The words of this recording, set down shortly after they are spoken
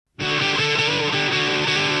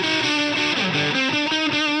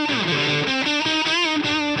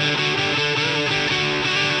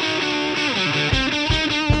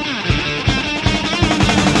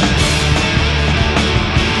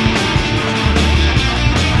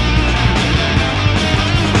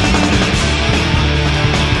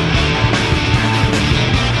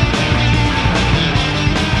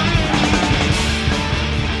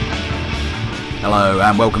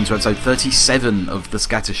and welcome to episode 37 of The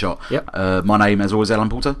Scattershot. Yep. My name, as always, Alan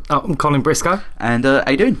Porter. Oh, I'm Colin Briscoe. And how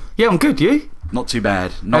you doing? Yeah, I'm good. You? Not too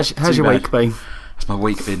bad. How's your week been? How's my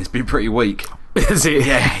week been? It's been pretty weak. Is it?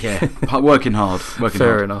 Yeah. Working hard.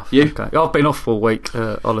 Fair enough. You? Okay. I've been off for a week,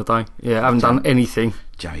 holiday. Yeah, I haven't done anything.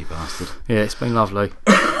 Jammy bastard. Yeah, it's been lovely.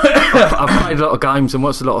 I've played a lot of games and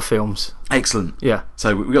watched a lot of films. Excellent. Yeah.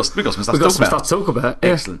 So we got some stuff We've got some about. stuff to talk about.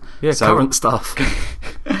 Yeah. Excellent. Yeah, So- current stuff.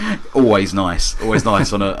 Always nice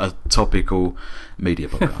on a topical media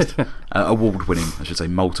podcast. Award-winning, I should say,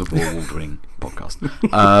 multiple award-winning podcast.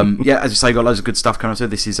 As you say, got loads of good stuff coming up. So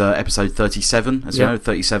this is episode 37. As you know,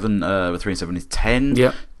 37 with 3 and 7 is 10.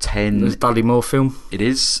 Yeah. 10. There's Dudley Moore film. It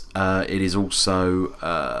is. It is also.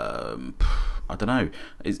 I don't know.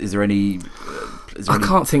 Is there any? I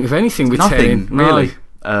can't think of anything with nothing 10 in. really.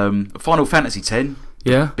 No. Final Fantasy 10.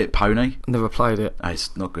 Yeah. Bit pony. Never played it. Oh,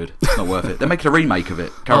 it's not good. It's not worth it. They're making a remake of it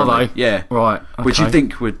Are currently. they? Yeah. Right. Okay. Which you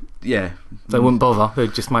think would, yeah. They wouldn't bother.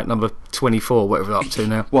 They'd just make number 24, whatever they're up to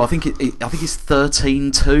now. Well, I think it's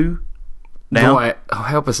 13-2 now. Right. Oh,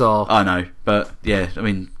 how bizarre. I know, but yeah, I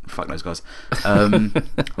mean, fuck those guys.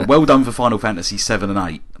 Well done for Final Fantasy 7 and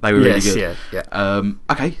 8. They were really good. Yeah.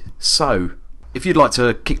 Okay, so if you'd like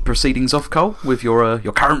to kick proceedings off, Cole, with your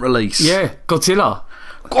current release. Yeah, Godzilla.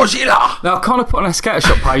 Godzilla! Now, I kind of put on a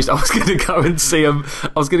Scattershot page that I was going to go and see I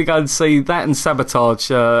was going to go and see that and Sabotage,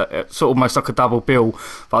 sort of almost like a double bill,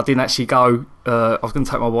 but I didn't actually go. I was going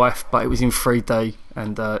to take my wife, but it was in 3D,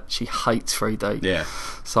 and she hates 3D. Yeah.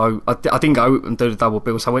 So I didn't go and do the double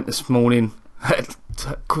bill. So I went this morning, at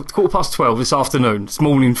 12:15 this afternoon. This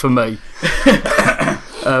morning for me.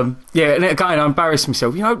 And again, I embarrassed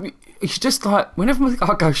myself. You know, it's just like whenever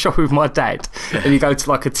I go shopping with my dad, and you go to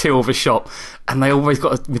like a till of a shop, and my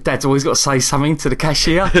dad's always got to say something to the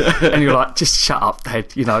cashier, and you're like, just shut up,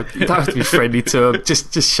 Dad. You know, you don't have to be friendly to him.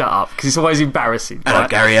 Just shut up, because it's always embarrassing. Hello, Right?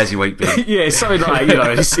 Gary, how's your week been? Yeah, something like, you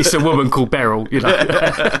know, it's a woman called Beryl, you know.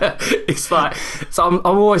 It's like, so I'm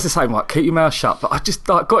always the same, like, keep your mouth shut. But I just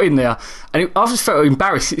like got in there, and I just felt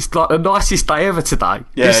embarrassed. It's like the nicest day ever today.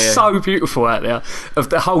 It's so beautiful out there. Of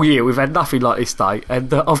the whole year, we've had nothing like this day,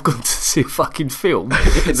 and I've gone to see a fucking film in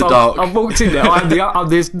the dark. I walked in there.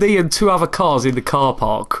 There's me and two other cars in the car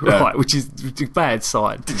park, right, which is a bad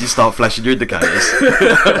sign. Did you start flashing your indicators?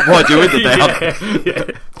 Why do you in the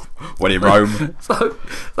Yeah. When in Rome. So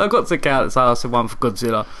I got to Count's house and one for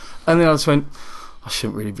Godzilla, and then I just went, I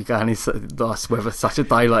shouldn't really be going in nice weather such a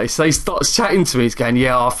day like this. So he starts chatting to me. He's going,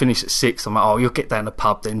 yeah, I'll finish at 6. I'm like, oh, you'll get down the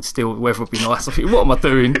pub then. Still, the weather will be nice. I think, what am I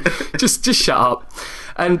doing? just shut up.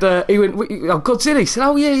 And he went, Godzilla. He said,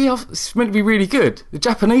 oh yeah, it's meant to be really good. The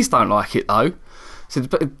Japanese don't like it though. He said,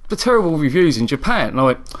 but terrible reviews in Japan. And I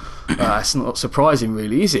went, that's not surprising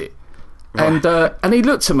really, is it? Right. And he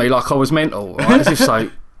looked at me like I was mental, right? As if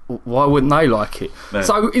so, why wouldn't they like it? No.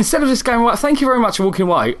 So instead of just going, right, thank you very much for walking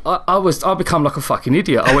away, I become like a fucking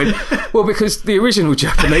idiot. I went, well, because the original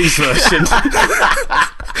Japanese version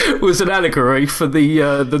was an allegory for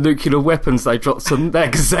the nuclear weapons they dropped on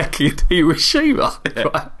Nagasaki and Hiroshima. Yeah.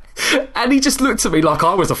 Right? And he just looked at me like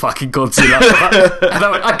I was a fucking Godzilla. Right? And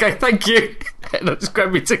I went, okay, thank you. And I just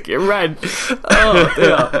grabbed my ticket and ran. Oh,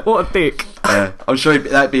 dear. What a dick. I'm sure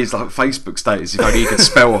that'd be his like Facebook status if only he could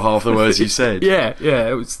spell half the words you said. Yeah,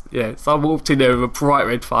 it was. Yeah, so I walked in there with a bright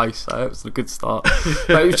red face, so it was a good start.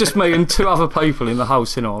 But it was just me and two other people in the whole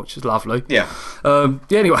cinema, which was lovely. Yeah.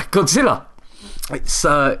 Anyway, Godzilla. It's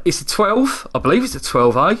a 12. I believe it's a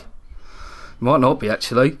 12A. Might not be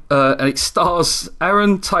actually, and it stars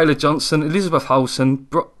Aaron Taylor Johnson, Elizabeth Olsen,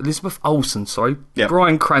 Yep.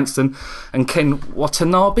 Bryan Cranston, and Ken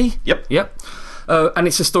Watanabe. Yep. And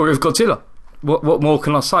it's a story of Godzilla. What more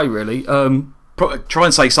can I say, really? Try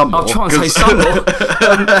and say some more. I'll try and say some more.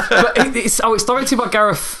 But it's directed by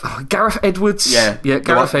Gareth Edwards. Yeah,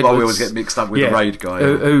 Gareth Edwards. We always get mixed up with the Raid guy.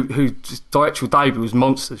 Whose directorial debut was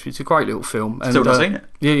Monsters, which is a great little film. And, still not seen it.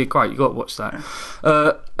 Yeah, great. You got to watch that.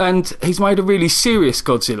 And he's made a really serious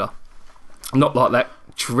Godzilla, not like that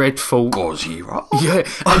dreadful Godzilla. Yeah,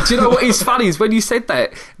 and do you know what is funny is when you said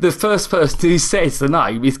that, the first person who says the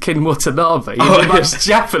name is Ken Watanabe in the most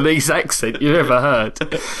Japanese accent you've ever heard,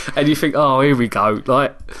 and you think, oh, here we go,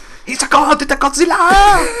 like he's a god, the Godzilla.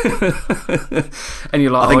 And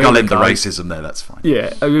you're like, I think I'll end the racism there. That's fine.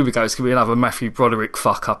 Yeah, here we go. It's gonna be another Matthew Broderick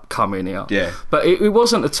fuck up coming here. Yeah, but it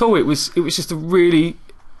wasn't at all. It was just a really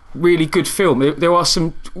good film. There are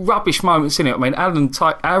some rubbish moments in it. I mean,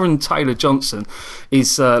 Aaron Taylor Johnson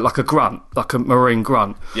is like a grunt, like a marine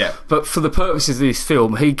grunt. Yeah. But for the purposes of this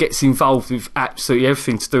film, he gets involved with absolutely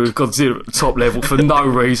everything to do with Godzilla at the top level for no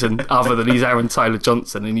reason other than he's Aaron Taylor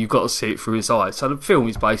Johnson, and you've got to see it through his eyes. So the film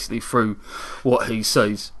is basically through what he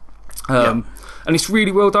sees. And it's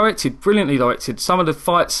really well directed, brilliantly directed. Some of the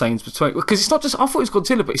fight scenes between, because it's not just, I thought it was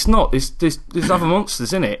Godzilla, but it's not. There's other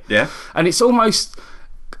monsters in it. Yeah. And it's almost,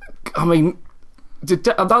 I mean,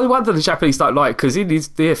 no wonder the Japanese don't like it, because in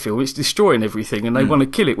their film it's destroying everything and they want to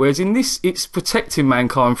kill it. Whereas in this, it's protecting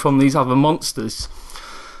mankind from these other monsters.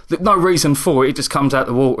 No reason for it. It just comes out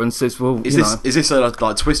the water and says, "Well, is this a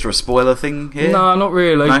like twist or a spoiler thing here?" No, not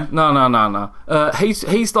really. No? No. He's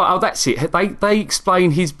like, oh, that's it. They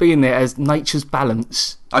explain his being there as nature's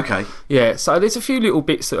balance. Okay. Yeah. So there's a few little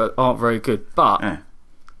bits that aren't very good, but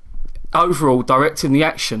overall, directing the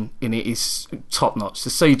action in it is top notch. The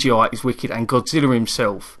CGI is wicked, and Godzilla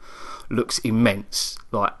himself looks immense.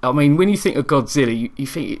 Like, I mean, when you think of Godzilla, you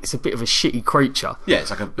think it's a bit of a shitty creature. Yeah, it's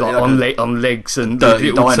like on legs and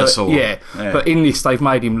dirty dinosaur. Yeah, but in this they've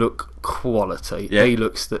made him look quality. Yeah. He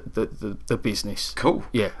looks the business. Cool.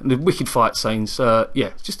 Yeah, and the wicked fight scenes.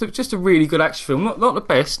 Just a really good action film. Not the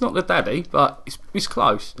best, not the daddy, but it's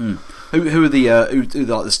close. Who are the like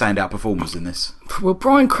the standout performers in this? Well,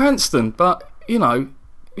 Bryan Cranston, but you know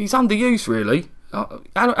he's underused really.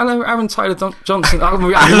 Aaron Taylor Johnson. Alan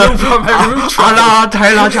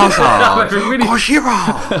Taylor Johnson.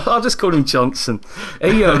 Koshiro. I'll just call him Johnson.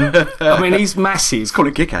 I mean, he's massive. Let's call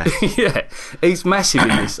it Kick-Ass. Yeah, he's massive in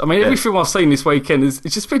this. I mean, every film I've seen this weekend it's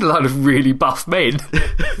just been a load of really buff men.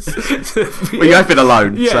 Well, you have been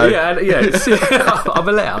alone. Yeah. I'm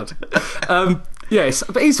allowed. Yes,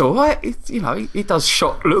 but he's all right. He does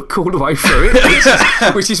shock look all the way through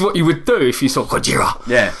it, which is what you would do if you saw Gojira.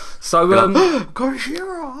 Yeah. So,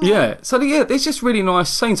 Gojira. Yeah. So, there's just really nice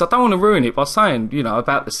scenes. I don't want to ruin it by saying,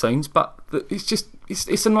 about the scenes, but it's just,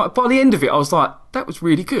 it's a nice. By the end of it, I was like, that was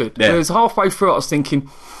really good. Yeah. Whereas halfway through, I was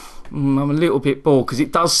thinking, I'm a little bit bored because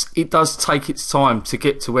it does take its time to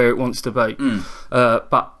get to where it wants to be,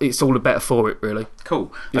 but it's all the better for it, really.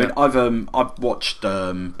 Cool. Yeah. I mean, I've watched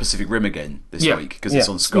Pacific Rim again this week because it's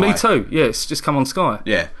on Sky. Me too. Yeah, it's just come on Sky.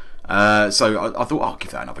 Yeah. So I thought I'll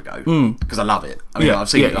give that another go because I love it. I mean, I've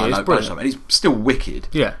seen it like a bunch of times, and it's still wicked.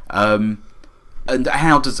 Yeah. And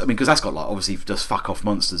how does because that's got like obviously just fuck off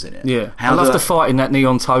monsters in it. Yeah. I love the fight in that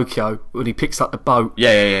Neon Tokyo when he picks up the boat.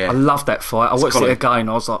 Yeah. I love that fight. I watched it again.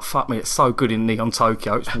 I was like, fuck me, it's so good in Neon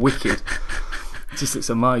Tokyo. It's wicked. It's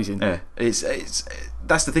amazing. Yeah. It's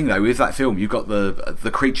that's the thing though with that film. You've got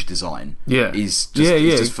the creature design. Yeah. Is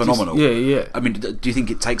just phenomenal. Yeah. I mean, do you think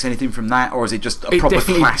it takes anything from that, or is it just a proper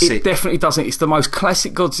classic? It definitely doesn't. It's the most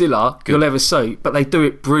classic Godzilla you'll ever see, but they do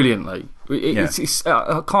it brilliantly.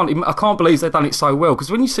 I can't believe they've done it so well, because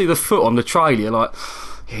when you see the foot on the trailer, you're like,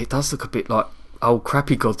 it does look a bit like old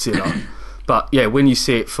crappy Godzilla. But yeah, when you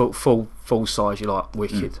see it full size, you're like,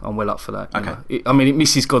 wicked. I'm well up for that. Okay. It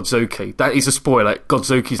misses Godzuki. That is a spoiler.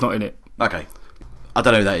 Godzuki's not in it. Okay. I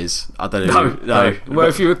don't know who that is. I don't know. No. Well,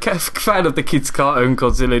 if you're a fan of the kids' cartoon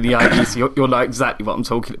Godzilla in the 80s, you'll know exactly what I'm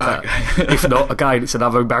talking about. Okay. If not, again, it's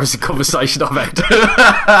another embarrassing conversation I've had.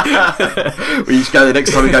 We just go the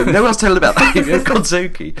next time and go, no one's telling about that.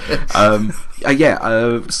 Godzuki.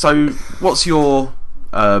 So, what's your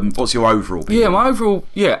overall opinion? Yeah, my overall.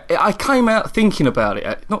 Yeah, I came out thinking about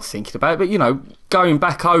it. Not thinking about it, but going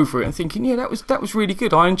back over it and thinking, that was really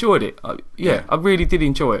good. I enjoyed it. I really did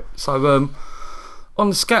enjoy it. So, on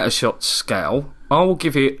the Scattershot scale, I will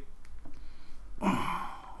give it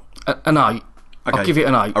an 8. Okay. I'll give it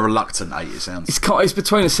an 8. A reluctant 8, it sounds. It's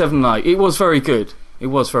between a 7 and 8. It was very good.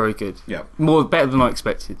 Yeah. Better than I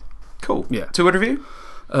expected. Cool. Yeah. 2-word review?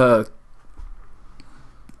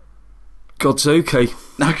 Godzuki.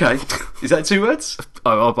 Okay. Is that 2 words?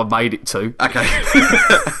 Oh, I made it 2. Okay.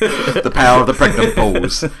 The power of the pregnant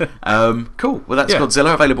balls. Cool. Well, that's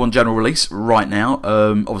Godzilla, available on general release right now.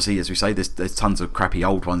 Obviously, as we say, there's tons of crappy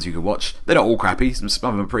old ones you could watch. They're not all crappy. Some of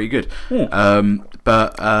them are pretty good.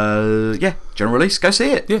 But general release. Go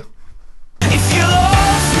see it. Yeah. If you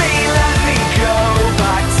lost me, let me go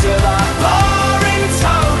back to that bar in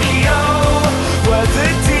Tokyo, where the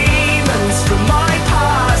demons from my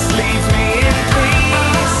past leave me in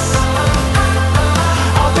peace.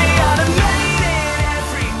 I'll be animated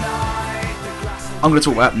every night. I'm going to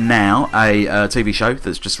talk about now a TV show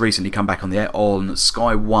that's just recently come back on the air on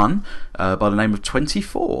Sky One by the name of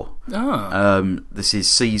 24. This is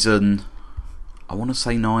season, I want to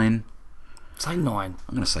say 9. Say 9.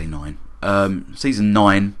 I'm going to say 9. Season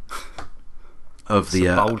 9 of the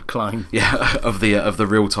bold claim. Yeah, of the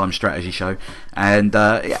real-time strategy show, and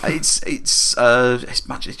it's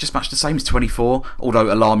just much the same as 24.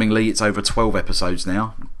 Although alarmingly, it's over 12 episodes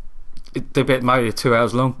now. They bet made it 2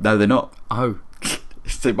 hours long. No, they're not. Oh.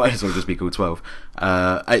 It might as well just be called 12.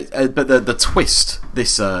 But the twist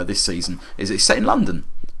this season is it's set in London,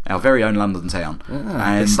 our very own London town. And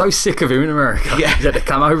they're so sick of him in America. Yeah. That they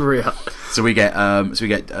come over here. So we get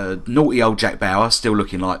naughty old Jack Bauer, still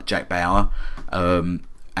looking like Jack Bauer, and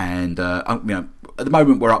at the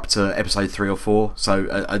moment we're up to episode 3 or 4. So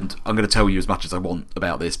and I'm going to tell you as much as I want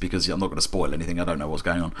about this because I'm not going to spoil anything. I don't know what's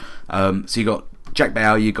going on. So you got Jack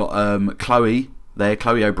Bauer, you got Chloe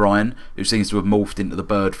O'Brien, who seems to have morphed into the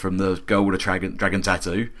bird from the girl with a dragon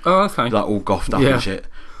tattoo. Oh, okay. Like all goffed up and shit.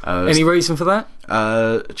 Any reason for that?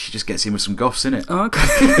 She just gets in with some goths in it. Oh, okay.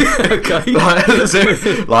 Okay.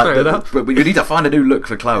 Fair enough. But we need to find a new look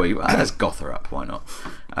for Chloe. Well, let's goth her up. Why not?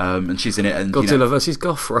 And she's in it. And Godzilla versus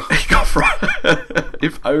Gothra. Gothra.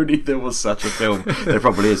 If only there was such a film. There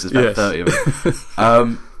probably is. There's about 30 of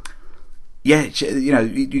them.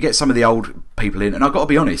 You get some of the old people in, and I've got to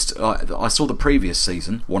be honest. I saw the previous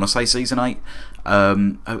season. Want to say season 8?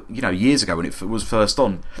 Years ago when it was first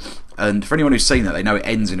on. And for anyone who's seen that, they know it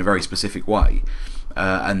ends in a very specific way.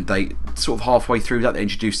 And they sort of halfway through that, they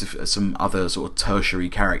introduced some other sort of tertiary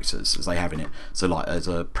characters as they have in it. So like there's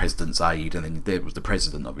a president's aide, and then there was the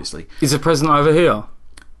president, obviously. Is the president over here?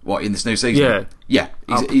 What, in this new season? Yeah.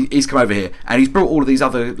 He's come over here, and he's brought all of these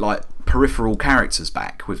other like peripheral characters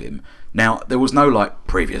back with him. Now there was no like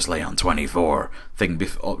previously on 24 thing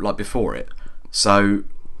before it, so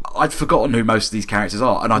I'd forgotten who most of these characters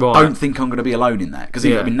are, and I don't think I'm going to be alone in that because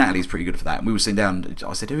Natalie's pretty good for that. And we were sitting down.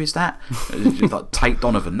 I said, "Who is that?" Like Tate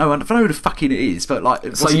Donovan. No, I don't know who the fucking it is, but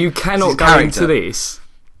like. So you cannot go into this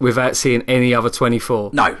without seeing any other 24.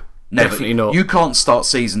 No, never. Definitely not. You can't start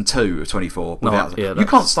season 2 of 24 without. You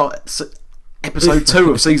can't start episode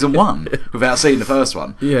 2 of season 1 without seeing the first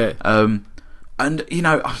one. Yeah. And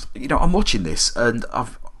I'm watching this, and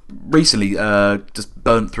I've recently just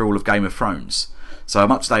burnt through all of Game of Thrones. So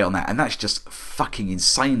I'm up to date on that, and that's just fucking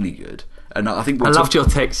insanely good. And I think I loved your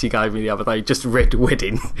text you gave me the other day. Just read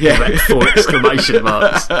wedding. Yeah, with 4 exclamation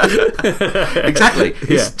marks. Exactly.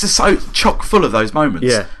 It's just so chock full of those moments.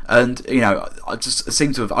 Yeah. And I just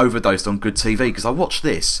seem to have overdosed on good TV because I watched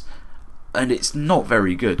this, and it's not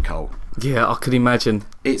very good, Cole. Yeah, I could imagine.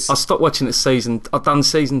 I stopped watching the season. I've done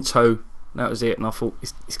season 2. That was it, and I thought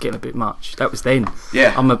it's getting a bit much. That was then.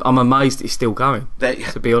 Yeah, I'm amazed it's still going.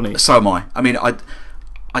 To be honest, so am I. I mean,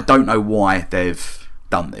 I don't know why they've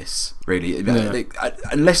done this really,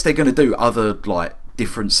 unless they're going to do other like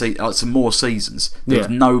different some more seasons. There's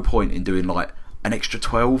no point in doing like an extra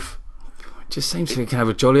 12. Just seems like we can have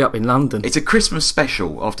a jolly up in London. It's a Christmas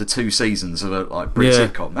special after 2 seasons of a like Brit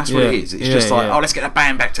sitcom. That's what it is. It's just like, let's get a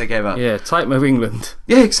band back together. Yeah, Take Me to England.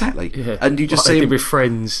 Yeah, exactly. Yeah. And you just like see they did with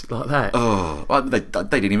Friends like that. Oh, well, they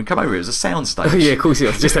didn't even come over. It was a soundstage. Yeah, of course it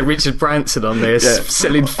was. Just had Richard Branson on there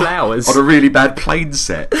selling flowers on a really bad plane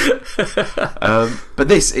set. But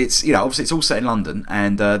this, it's obviously it's all set in London,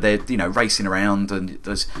 and they're racing around, and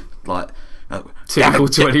there's like. Typical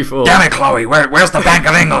 24. Damn it, Chloe, where's the Bank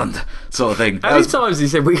of England? Sort of thing. How many times he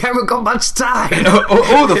said, we haven't got much time?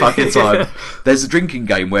 all the fucking time. There's a drinking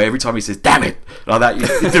game where every time he says, damn it, like that,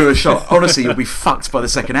 you do a shot. Honestly, you'll be fucked by the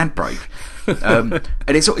second hand break. And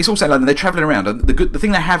it's also London. They're travelling around, and the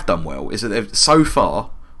thing they have done well is that they've so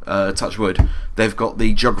far, touch wood, they've got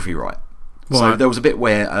the geography right. So there was a bit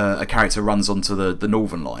where a character runs onto the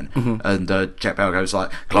Northern Line, and Jack Bauer goes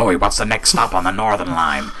like, "Chloe, what's the next stop on the Northern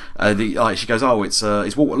Line?" She goes, "Oh, it's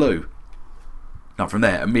Waterloo." Not from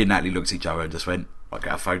there, and me and Natalie looked at each other and just went, "Like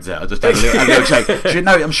our phones out." I just had a little shake. She went,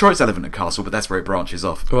 "No, I'm sure it's Elephant Castle, but that's where it branches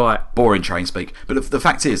off." Right. Boring train speak, but the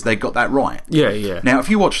fact is they got that right. Yeah. Now, if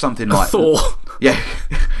you watch something like Thor. Yeah,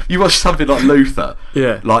 you watch something like Luther.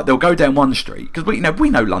 Yeah, like they'll go down one street because we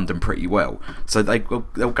know London pretty well. So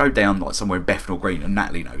they'll go down like somewhere in Bethnal Green, and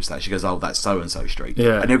Natalie knows that. She goes, "Oh, that's so and so street."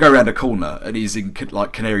 Yeah, and he'll go around a corner, and he's in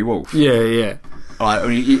like Canary Wharf. Yeah.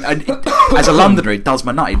 As a Londoner, it does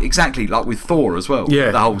my nut exactly like with Thor as well.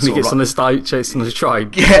 Yeah, the whole he gets on the stage, chasing on the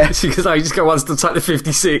train. Yeah, because you just go once to take the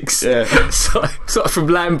 56. Yeah, so from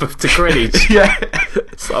Lambeth to Greenwich. Yeah,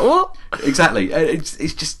 it's like what? Exactly. It's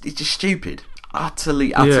just stupid.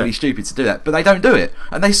 Utterly stupid to do that, but they don't do it,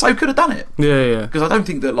 and they so could have done it. Yeah. Because I don't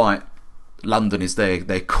think that like London is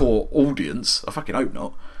their core audience. I fucking hope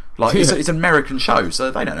not. Like it's an American show,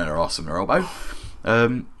 so they don't know their arse from their elbow.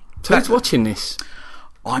 So who's watching this?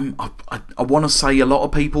 I want to say a lot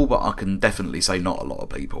of people, but I can definitely say not a lot of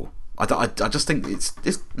people. I just think it's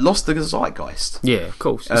lost the zeitgeist. Yeah, of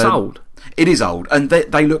course. It's old. It is old, and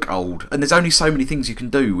they look old, and there's only so many things you can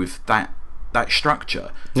do with that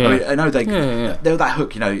structure. Yeah. I mean, I know they're that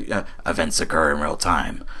hook, events occur in real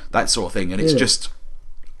time, that sort of thing, and it's just,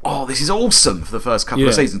 this is awesome for the first couple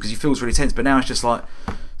of seasons because you feel it's really tense, but now it's just like,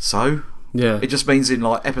 so it just means in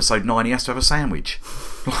like episode 9 he has to have a sandwich.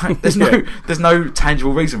 Like there's no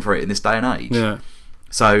tangible reason for it in this day and age. Yeah.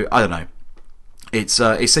 So I don't know. It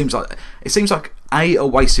seems like A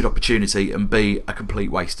wasted opportunity, and B, a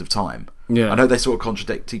complete waste of time. Yeah. I know they sort of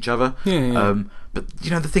contradict each other. Yeah. But,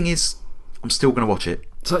 you know, the thing is, I'm still going to watch it.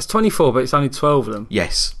 So it's 24, but it's only 12 of them.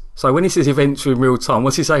 Yes. So when he says events are in real time,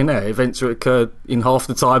 what's he saying there? Events that occurred in half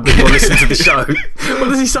the time before listening to the show. What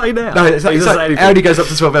does he say now? No, He doesn't say it anything. only goes up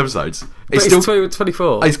to 12 episodes. But it's still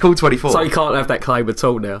 24. It's called 24. So you can't have that claim at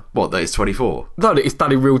all now. What, that it's 24? No, it's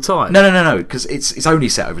done in real time. No, because it's only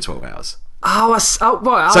set over 12 hours. Oh,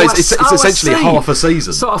 right. So it's essentially half a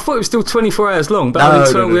season. So I thought it was still 24 hours long, but No,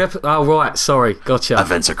 only 12 no. Oh, right. Sorry. Gotcha.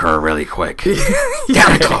 Events occur really quick. Damn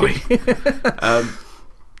it, Chloe.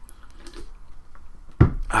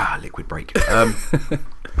 Liquid break.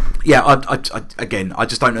 Yeah, I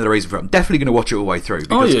just don't know the reason for it. I'm definitely going to watch it all the way through.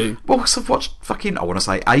 Because, Are you? Well, I've watched fucking, I want to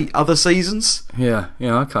say 8 other seasons. Yeah,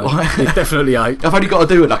 okay. It's definitely 8. I've only got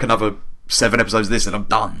to do like another 7 episodes of this and I'm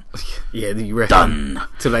done. Yeah, you reckon? Done.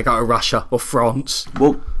 Till they go to Russia or France.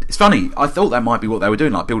 Well, it's funny. I thought that might be what they were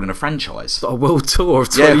doing, like building a franchise. A world tour of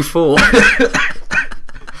 24.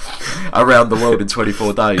 Around the world in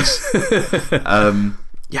 24 days.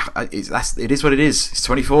 Yeah, it is what it is. It's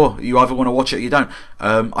 24. You either want to watch it or you don't.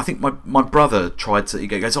 I think my brother tried to. He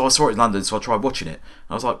goes, "Oh, I saw it in London, so I tried watching it."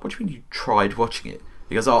 And I was like, "What do you mean you tried watching it?"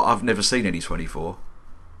 He goes, "Oh, I've never seen any 24."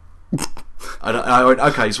 And I went,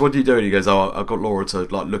 "Okay, so what do you do?" And he goes, "Oh, I got Laura to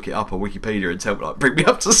like look it up on Wikipedia and tell me, like, bring me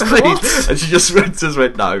up to speed." What? And she just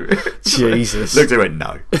went, "No." Jesus. Looked at it and went,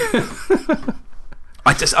 "No."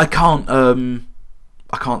 I can't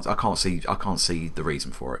see the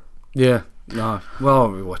reason for it. Yeah. No. Well,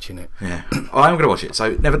 I'll be watching it. Yeah, I am going to watch it.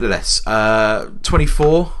 So, nevertheless,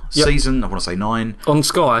 24 Yep. season. I want to say 9 On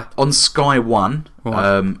Sky. on Sky One,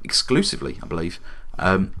 Right. exclusively, I believe.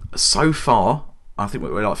 So far, I think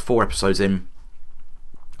we're like 4 episodes in.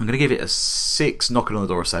 I'm going to give it a 6, knocking on the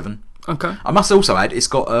door a 7. Okay. I must also add, it's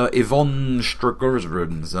got Yvonne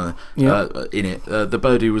Stragurans in it. The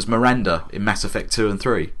bird who was Miranda in Mass Effect 2 and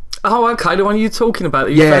 3. Oh, okay. The one you're talking about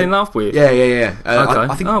that you fell in love with. Yeah. Okay.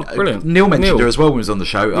 I think Oh, brilliant. Neil mentioned Neil. her as well when he was on the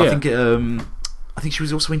show. Yeah. I think she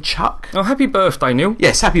was also in Chuck. Oh, happy birthday, Neil.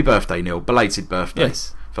 Yes, happy birthday, Neil. Belated birthday.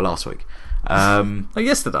 Yes. For last week. Oh,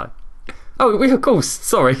 yesterday. Oh, of course.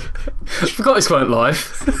 Sorry. I forgot this weren't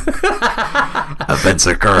live. Events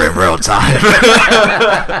occur in real time.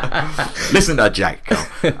 Listen to that, Jack.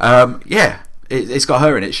 Yeah, it's got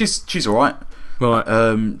her in it. She's all right. Right.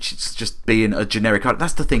 She's just being a generic.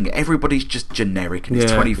 That's the thing. Everybody's just generic, and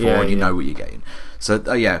it's 24, and you know what you're getting. So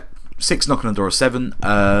 6 knocking on the door of 7.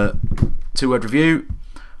 2-word review.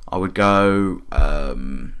 I would go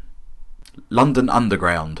London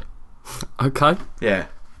Underground. Okay. Yeah,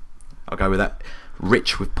 I'll go with that.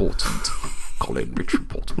 Rich with Portent. Colin Rich with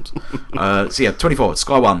Portent. 24.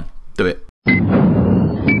 Sky One. Do it.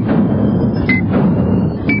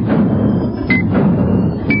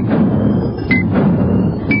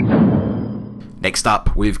 Next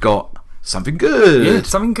up, we've got something good. Yeah,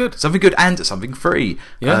 something good. Something good and something free.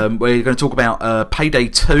 Yeah. We're going to talk about Payday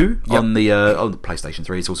 2 on the PlayStation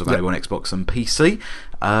 3. It's also available on Xbox and PC.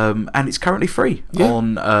 And it's currently free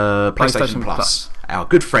on PlayStation Plus. Our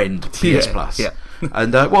good friend PS Plus. Yeah.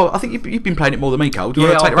 And I think you've been playing it more than me, Carl. Do you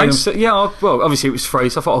want to take the reins? Well, obviously it was free,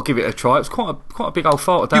 so I thought I'll give it a try. It was quite a big old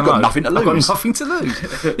file to download. You've got nothing to lose. I've got nothing to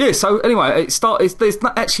lose. Yeah. So anyway, there's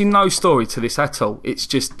actually no story to this at all. It's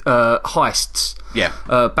just heists. Yeah.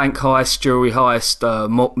 Bank heist, jewelry heist,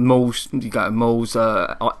 malls. You go to malls,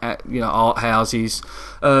 art houses,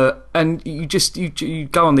 and you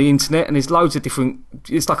go on the internet, and there's loads of different.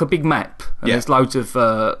 It's like a big map, and there's loads of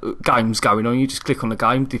games going on. You just click on the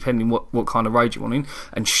game, depending what kind of raid you want in,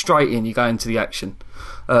 and straight in you go into the action.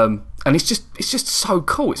 And it's just so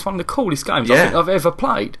cool. It's one of the coolest games I think I've ever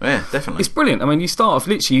played. Yeah, definitely. It's brilliant. I mean, you start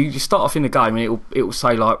off in the game, and it will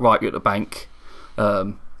say like, right, you're at the bank.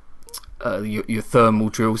 Your thermal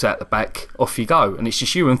drills out the back, off you go, and it's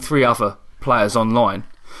just you and 3 other players online.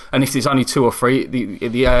 And if there's only 2 or 3,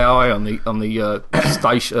 the AI on the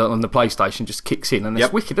station on the PlayStation just kicks in, and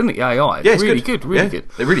it's wicked, isn't it? The AI, Yeah, it's really good, really good.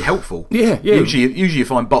 They're really helpful. Yeah. Usually you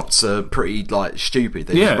find bots are pretty like stupid.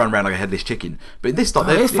 They just run around like a headless chicken. But in this,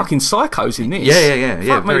 They're fucking psychos in this. Yeah.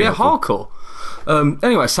 Fuck, mate, very they're helpful. hardcore.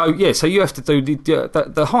 Anyway, so you have to do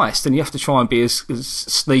the heist, and you have to try and be as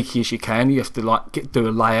sneaky as you can. You have to do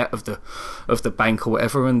a layout of the bank or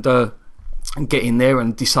whatever, and and get in there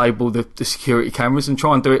and disable the security cameras and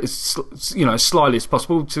try and do it as slyly as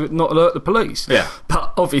possible to not alert the police. Yeah.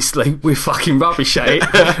 But obviously we're fucking rubbish at it.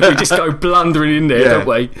 We just go blundering in there, don't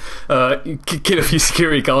we? You kill a few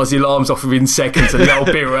security guards, the alarm's off within seconds, and the old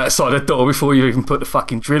beer outside the door before you even put the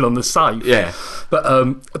fucking drill on the safe. Yeah.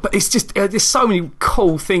 But it's just there's so many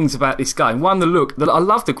cool things about this game. One, the look. I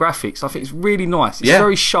love the graphics. I think it's really nice. It's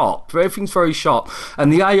very sharp. Everything's very sharp.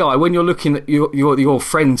 And the AI, when you're looking at your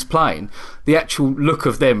friends playing, the actual look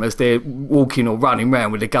of them as they're walking or running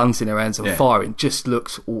around with their guns in their hands and firing just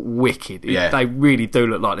looks wicked. They really do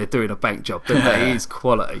look like they're doing a bank job. It is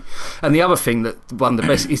quality. And the other thing that one of the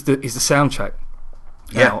best is the soundtrack.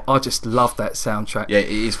 Now, I just love that soundtrack. Yeah, it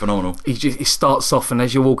is phenomenal. It starts off, and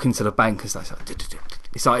as you walk into the bank, it's like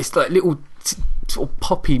little sort of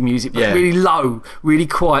poppy music, but really low, really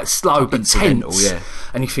quiet, slow, but tense.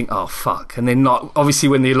 And you think, oh fuck! And then, like, obviously,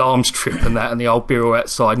 when the alarms trip and that, and the old bureau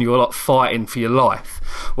outside, and you're like fighting for your life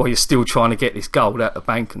while you're still trying to get this gold out the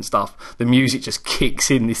bank and stuff. The music just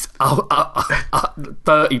kicks in this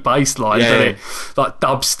dirty bass line, doesn't it? Like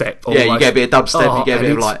dubstep. Almost. Yeah, you get a bit of dubstep, you get a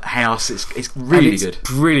bit of like house. It's really good,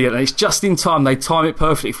 brilliant. And it's just in time. They time it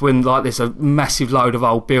perfectly for when like there's a massive load of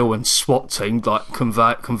old Bill and SWAT team like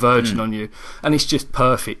converging on you, and it's just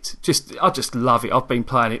perfect. I just love it. I've been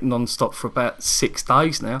playing it non-stop for about 6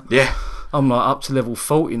 days now. Yeah, I'm like up to level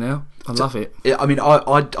 40 now. I love it. I mean,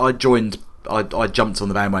 I joined. I jumped on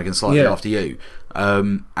the bandwagon slightly after you,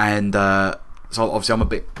 and so obviously I'm a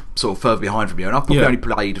bit sort of further behind from you, and I've probably only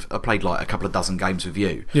played like a couple of dozen games with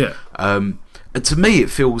you. Yeah. And to me, it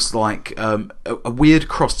feels like a weird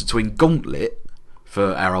cross between Gauntlet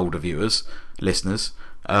for our older listeners,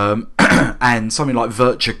 and something like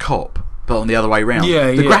Virtua Cop, but on the other way round.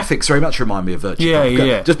 The graphics very much remind me of Virtua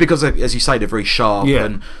Cop. Just because, as you say, they're very sharp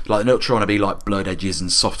and like they're not trying to be like blurred edges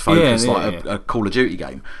and soft focus like a Call of Duty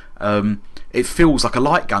game. It feels like a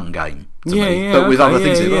light gun game to me, but with other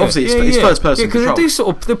things. Obviously, it's first person control.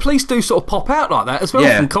 Because the police do sort of pop out like that as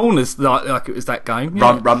well from corners, like it was that game.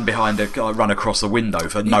 Run behind run across a window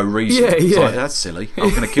for no reason. It's like, that's silly. I'm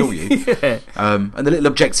going to kill you. And the little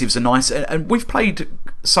objectives are nice. And we've played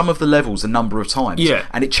some of the levels a number of times.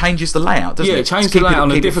 And it changes the layout, doesn't it? It changes the layout on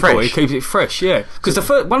the difficulty. It keeps it fresh. Because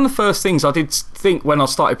one of the first things I did think when I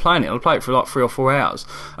started playing it, I played it for like 3 or 4 hours,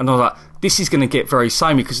 and I was like, this is going to get very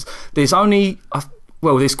samey because there's only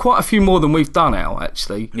there's quite a few more than we've done now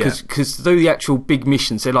actually, because to do the actual big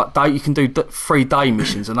missions, they're like you can do 3-day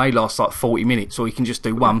missions and they last like 40 minutes, or you can just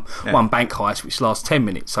do one bank heist which lasts 10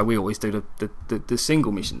 minutes. So we always do the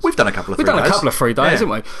single missions. We've done a couple of 3 days, haven't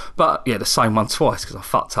we? But the same one twice because I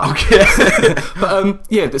fucked up.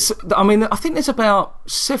 But I mean, I think there's about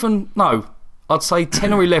 10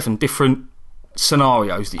 or 11 different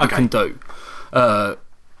scenarios that you can do.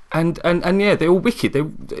 And they're all wicked.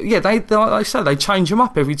 They say they change them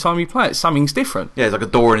up every time you play it. Something's different. Yeah, it's like a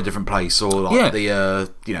door in a different place, or like the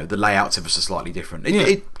layouts ever so slightly different.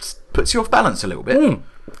 It puts you off balance a little bit.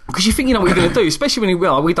 Because you think you know what you're going to do, especially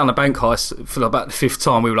when we done a bank heist for about the 5th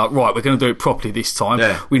time. We were like, right, we're going to do it properly this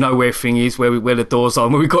time. We know where everything is, where the doors are.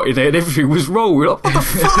 And when we got in there and everything was wrong, we were like, what the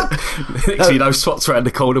fuck? Next thing you know, SWAT's around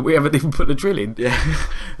the corner. We haven't even put the drill in.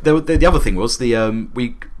 The other thing was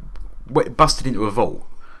we busted into a vault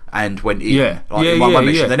and went in in one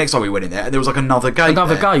mission. The next time we went in there, and there was like another gate.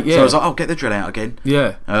 So I was like, "Oh, get the drill out again."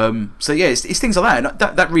 It's things like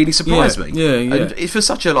that, and that really surprised me. And it's for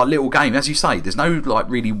such a little game, as you say, there's no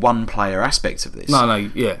really one player aspect of this.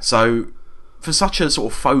 So for such a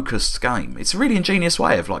sort of focused game, it's a really ingenious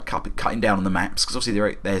way of cutting down on the maps, because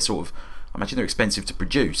obviously they're sort of, I imagine they're expensive to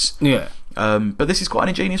produce. But this is quite an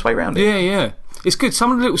ingenious way around it. It's good.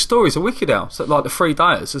 Some of the little stories are wicked out, so like the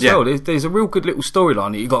 3-dayers as well. There's a real good little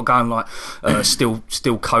storyline that you got going, like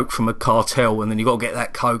steal coke from a cartel, and then you got to get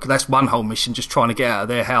that coke. That's one whole mission, just trying to get out of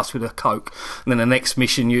their house with a coke. And then the next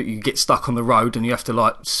mission, you get stuck on the road, and you have to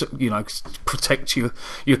protect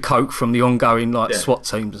your coke from the ongoing SWAT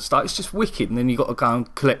teams and stuff. It's just wicked. And then you got to go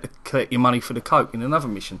and collect your money for the coke in another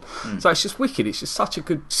mission. So it's just wicked. It's just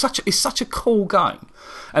it's such a cool game.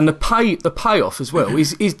 And the payoff as well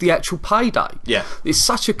is the actual payday. It's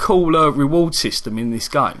such a cool reward system in this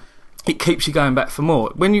game. It keeps you going back for more.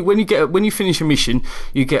 When you finish a mission,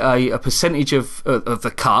 you get a percentage of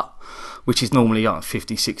the cut, which is normally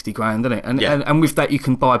 50-60 grand, isn't it? And with that you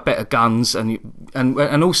can buy better guns,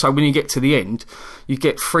 and also when you get to the end, you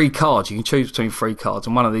get 3 cards. You can choose between 3 cards,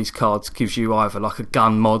 and one of these cards gives you either like a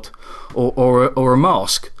gun mod or a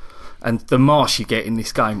mask. And the masks you get in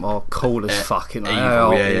this game are cool as fuck. They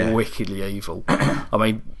are wickedly evil. I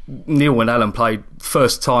mean, Neil and Alan played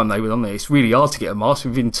first time they were on there. It's really hard to get a mask.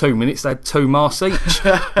 Within 2 minutes, they had 2 masks each.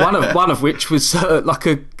 one of which was like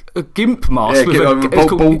a gimp mask Yeah, with,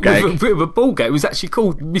 a ball gag. with a bit of a ball gag. It was actually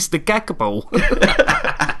called Mr. Gaggable.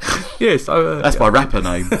 Yeah, so That's my rapper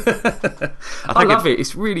name. I love it.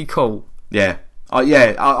 It's really cool. Yeah,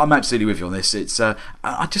 I'm absolutely with you on this. It's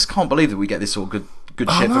I just can't believe that we get this sort of good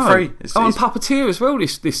shit for free. And Puppeteer as well.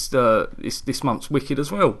 This month's Wicked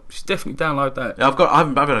as well. You should definitely download that. Yeah, I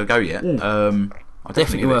haven't had a go yet. I'll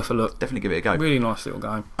Definitely worth a look. Definitely give it a go. Really nice little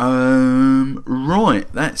game.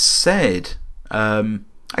 Right. That said, actually,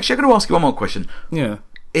 I'm going to ask you one more question. Yeah.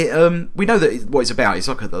 We know that what it's about. It's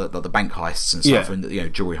like the bank heists and stuff, Yeah.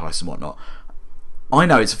 and jewelry heists and whatnot. I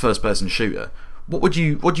know it's a first-person shooter. What do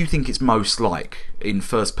you think it's most like in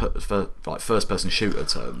first-person shooter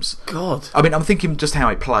terms? God. I mean, I'm thinking just how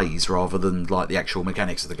it plays rather than like the actual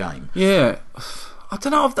mechanics of the game. Yeah. I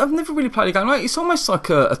don't know. I've never really played a game like it. It's almost like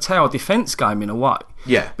a tower defence game in a way.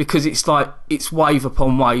 Yeah. Because it's like it's wave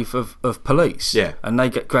upon wave of police. Yeah. And they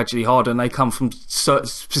get gradually harder, and they come from certain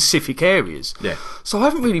specific areas. Yeah. So I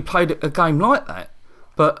haven't really played a game like that.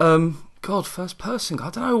 But God, first person. I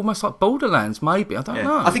don't know. Almost like Borderlands, maybe. I don't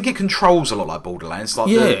know. I think it controls a lot like Borderlands. Like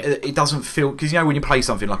it doesn't feel, because when you play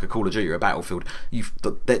something like a Call of Duty or a Battlefield,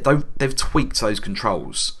 they've tweaked those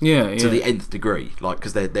controls to the nth degree, like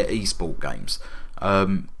because they're esport games.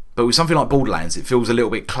 But with something like Borderlands, it feels a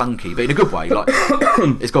little bit clunky, but in a good way. Like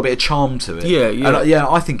it's got a bit of charm to it. Yeah. And,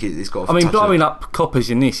 I think it's got. I mean, blowing up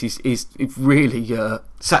coppers in this is really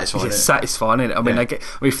satisfying. It's satisfying, isn't it? I mean,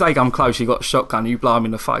 if they come close, you got a shotgun, you blow them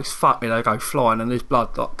in the face. Fuck me, they go flying, and there's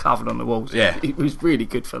blood like covered on the walls. Yeah, it was really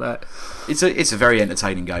good for that. It's a very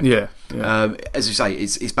entertaining game. Yeah. As you say,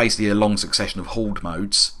 it's basically a long succession of horde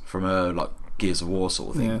modes from like Gears of War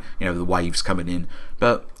sort of thing. Yeah. The waves coming in,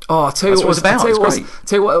 but. Oh, I tell you what, I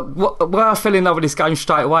tell you what, where I fell in love with this game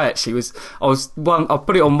straight away actually was I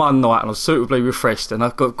put it on one night and I was suitably refreshed, and I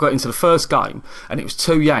got into the first game, and it was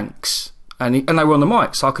two Yanks, and they were on the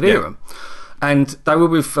mic so I could hear them, and they were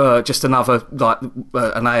with just another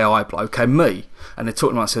an AI bloke and me, and they're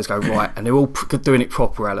talking like this, go right, and they're all doing it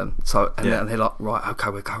proper, Alan. So and they're like, right, okay,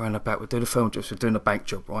 we're going around the back, we're doing the film jobs, we're doing the bank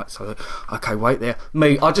job, right? So okay, wait there,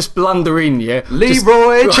 me, I just blunder in,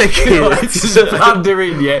 Leroy Jenkins, just blunder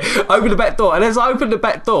in, open the back door, and as I opened the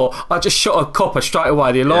back door, I just shot a copper straight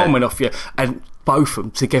away. The alarm went off, and both of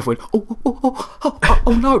them together went,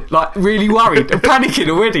 oh no, like really worried and panicking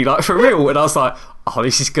already, like for real. And I was like, oh,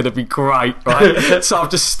 this is going to be great, right? So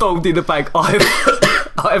I've just stormed in the bank. I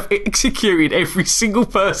have executed every single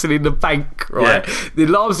person in the bank, right? Yeah. The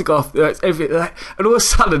alarms have gone off, everything, and all of a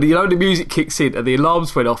sudden, the music kicks in and the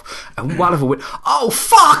alarms went off, and one of them went, oh,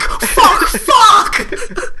 fuck!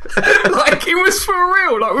 Like, it was for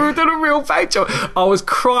real, like, we were doing a real bank job. I was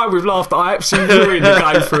crying with laughter. I absolutely ruined the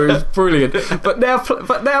game through. It was brilliant. But now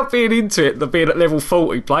being into it, being at level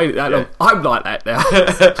 40, playing it that long, I'm like that now.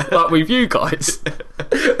 Like with you guys.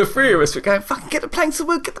 The three of us were going, fucking get the planks of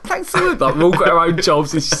wood. Like, we've all got our own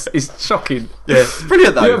jobs. It's shocking. Yeah, it's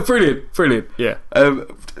brilliant though. Yeah, brilliant. Yeah.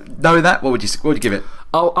 Knowing that, what would you give it?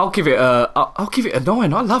 I'll give it a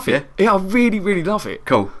 9. I love it. Yeah, I really, really love it.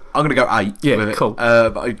 Cool. I'm gonna go 8. Yeah, with it. cool.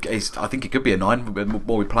 But I think it could be a 9 the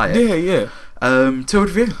more we play it. Yeah. 2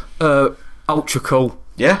 review. Ultra cool.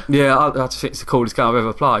 Yeah. Yeah, I just think it's the coolest game I've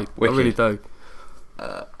ever played. Wicked. I really do.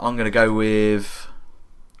 I'm gonna go with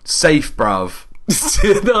Safe, bruv.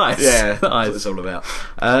 Nice. Yeah, nice. That's what it's all about.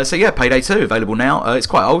 So yeah, Payday 2 available now. It's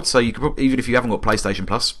quite old, so you could even if you haven't got PlayStation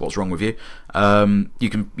Plus, what's wrong with you? You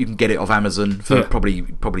can get it off Amazon for probably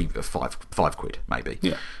 £5 maybe.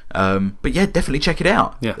 Yeah. But yeah, definitely check it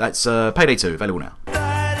out. Yeah. That's Payday 2 available now.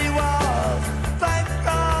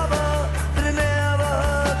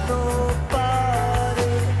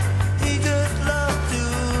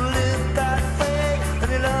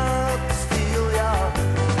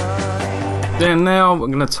 Then now we're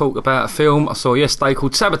going to talk about a film I saw yesterday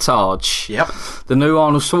called Sabotage. Yep. The new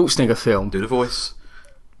Arnold Schwarzenegger film. Do the voice.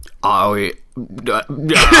 Oh, yeah. I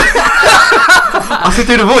said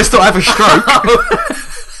do the voice, not have a stroke.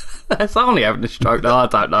 That's only having a stroke. No, I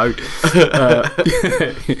don't know.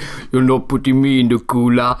 You're not putting me in the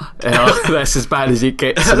cooler. That's as bad as it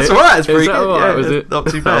gets. That's alright. It's pretty good. Right, yeah, was it? Not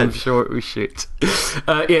too bad. I'm sure it was shit.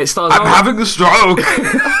 It stars. I'm having a stroke.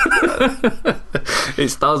 It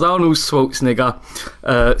stars Arnold Schwarzenegger,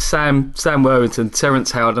 Sam Worthington,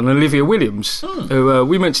 Terrence Howard, and Olivia Williams, who I've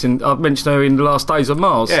mentioned her in The Last Days on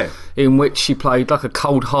Mars, in which she played like a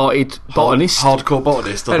cold-hearted botanist, hardcore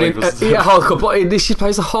botanist. hardcore botanist. In this, she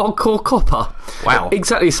plays a hardcore copper. Wow,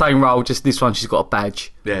 exactly the same role. Just this one, she's got a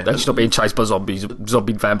badge. Yeah, that she's not being chased by zombie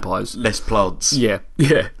vampires. Less plods. Yeah.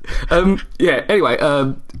 Anyway,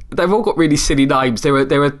 they've all got really silly names. They're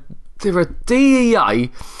a DEA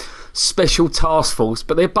special task force,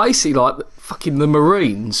 but they're basically like fucking the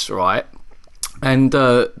Marines, right? And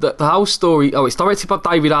the whole story. Oh, it's directed by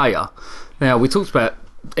David Ayer. Now we talked about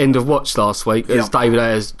End of Watch last week. As David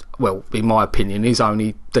Ayer's, well, in my opinion, his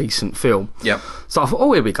only decent film. Yep. So I thought,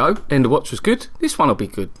 oh, here we go. End of Watch was good. This one will be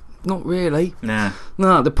good. Not really. Nah.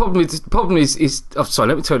 No, the problem is. Oh, sorry,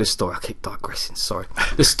 let me tell you the story. I keep digressing. Sorry.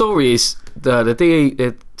 The story is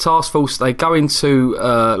the task force. They go into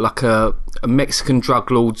like a Mexican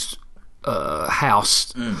drug lord's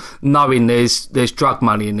house, knowing there's drug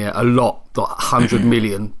money in there, a lot, like $100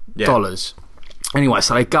 million. Anyway,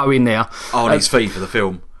 so they go in there. Oh, on his feet for the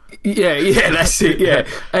film. Yeah, that's it. Yeah,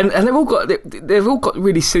 and they've all got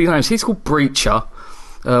really silly names. He's called Breacher.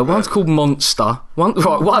 One's called Monster.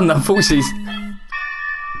 One unfortunately.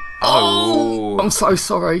 Oh, I'm so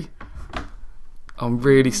sorry. I'm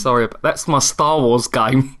really sorry. That's my Star Wars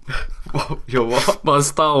game. Your what? My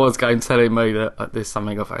Star Wars game telling me that there's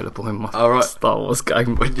something available in my Star Wars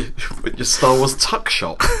game. When your Star Wars tuck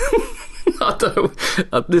shop. I don't.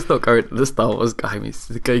 Let's not go into the Star Wars game. It's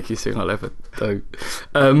the geekiest thing I'll ever do.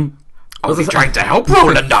 I was trying to help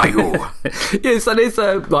Roland, are you? Yeah, so there's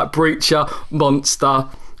like Breacher, Monster.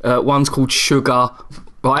 One's called Sugar,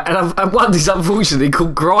 right? And one is unfortunately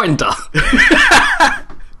called Grinder.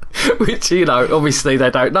 Which, you know, obviously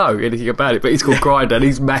they don't know anything about it, but he's called Grinder and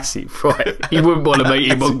he's massive, right? You wouldn't want to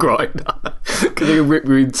meet him on Grinder because he'll rip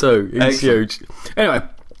you in two. He's huge. Anyway,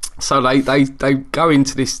 so they go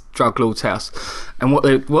into this drug lord's house, and what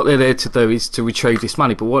they're there to do is to retrieve this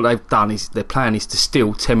money. But what they've done is their plan is to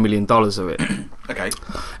steal $10 million of it. Okay.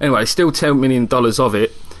 Anyway, they steal $10 million of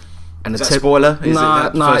it. And is that a spoiler?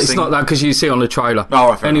 No, it's not that because you see it on the trailer. Oh,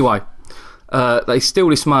 right, anyway, they steal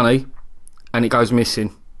this money, and it goes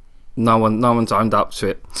missing. No one's owned up to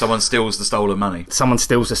it. Someone steals the stolen money. Someone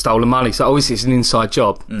steals the stolen money. So obviously it's an inside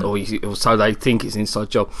job, or so they think it's an inside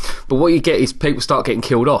job. But what you get is people start getting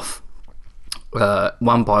killed off,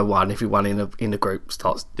 one by one. Everyone in the group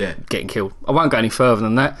starts getting killed. I won't go any further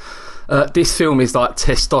than that. This film is like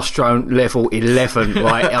testosterone level 11,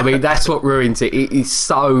 right? I mean, that's what ruins it. It is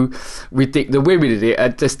so ridiculous. The women in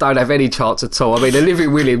it just don't have any chance at all. I mean, Olivia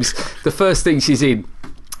Williams, the first thing she's in,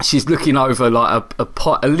 she's looking over like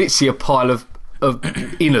literally a pile of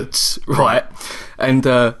innards, right? And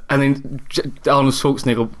then Arnold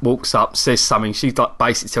Schwarzenegger walks up, says something. She like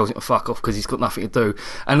basically tells him to fuck off because he's got nothing to do.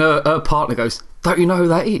 And her partner goes, "Don't you know who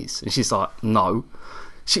that is?" And she's like, "No."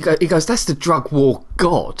 He goes, "That's the drug war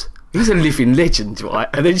god. He's a living legend, right?"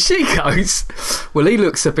 And then she goes, "Well, he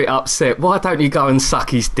looks a bit upset. Why don't you go and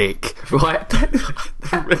suck his dick?" Right?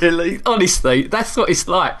 Really? Honestly, that's what it's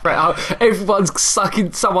like. Right? Everyone's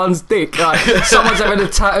sucking someone's dick. Like, someone's having a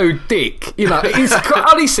tattooed dick. You know, it's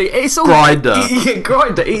honestly, it's all Grinder.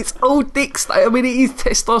 Grinder. It's all dicks. I mean, it is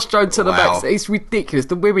testosterone to the max. It's ridiculous.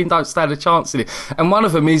 The women don't stand a chance in it. And one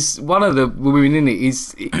of the women in it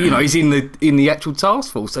is, you know, is in the actual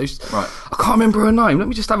task force. So right. I can't remember her name. Let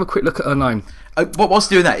me just have a quick look at her name. What's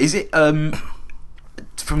doing that? Is it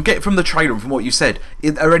from the trailer and from what you said?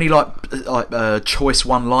 Are any like choice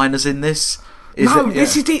one-liners in this?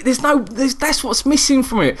 This is it. That's what's missing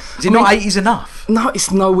from it. Is it not 80s enough? No,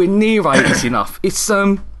 it's nowhere near 80s enough. It's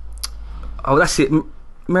that's it.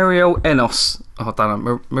 Marielle Enos. I don't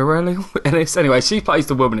know, Marielle Enos. Anyway, she plays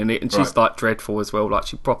the woman in it, and she's like dreadful as well. Like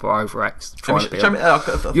she proper overacts.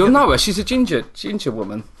 You'll know her. She's a ginger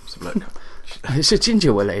woman. It's a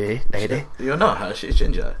ginger lady. You're not her. She's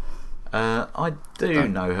ginger. I do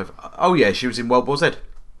know her. Oh yeah, she was in World War Z.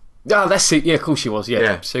 Oh, that's it. Yeah, of course she was.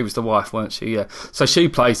 Yeah, she was the wife, weren't she? Yeah. So she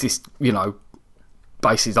plays this, you know,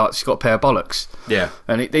 basically like she's got a pair of bollocks. Yeah.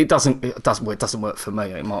 And it doesn't work for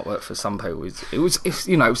me. It might work for some people. It was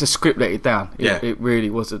a script let it down. It really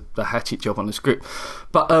was a hatchet job on the script.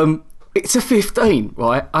 But it's a 15,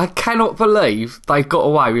 right? I cannot believe they got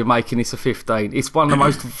away with making this a 15. It's one of the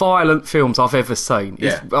most violent films I've ever seen.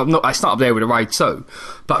 It's not up there with a Raid 2,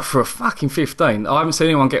 but for a fucking 15, I haven't seen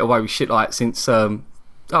anyone get away with shit like it since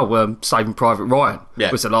Saving Private Ryan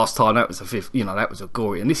was the last time that was that was a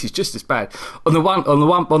gory, and this is just as bad. On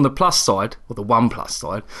the plus side, or the one plus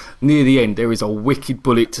side, near the end there is a wicked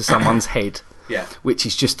bullet to someone's head, which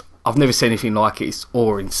is just, I've never seen anything like it. It's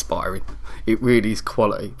awe-inspiring. It really is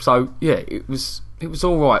quality. So yeah, it was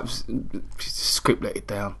all right. The script let it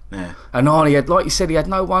down. Yeah. And Arnie had, like you said, he had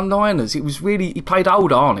no one-liners. It was really, he played old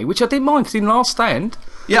Arnie, which I didn't mind because in Last Stand.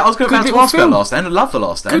 Yeah, I was going to ask about Last Stand. I love the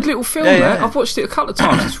Last Stand. Good little film, man. I've watched it a couple of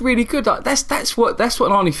times. It's really good. Like, that's what an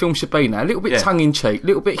Arnie film should be now. A little bit tongue in cheek, a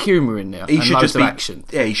little bit humour in there, and loads of action.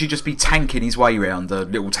 Yeah, he should just be tanking his way around a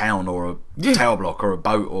little town or a tower block or a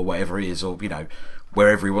boat or whatever it is, or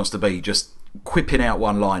wherever he wants to be, just quipping out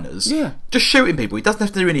one-liners, Yeah. just shooting people. He doesn't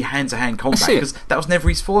have to do any hand-to-hand combat That's it. because that was never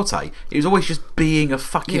his forte. He was always just being a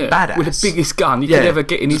fucking badass with the biggest gun you could ever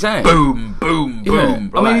get in his hand. Boom, boom, Yeah.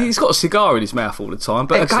 boom. I like mean, that. he's got a cigar in his mouth all the time.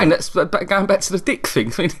 But again, Excellent. that's going back to the dick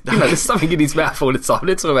thing. I mean, there's something in his mouth all the time.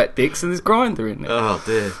 They're talking about dicks and there's grinder in there. Oh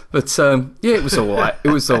dear. But yeah, it was all right. It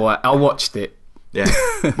was all right. I watched it. Yeah.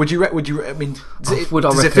 Would you? I mean, Would I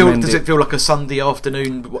does recommend Does it? it feel like a Sunday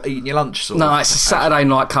afternoon eating your lunch? Sort No, of? it's a Saturday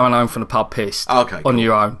night coming home from the pub pissed. Okay, On cool.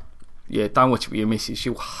 your own. Yeah, don't watch it with your missus.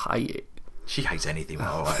 She'll hate it. She hates anything.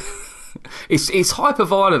 I like. It's hyper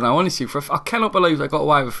violent though, honestly. I cannot believe they got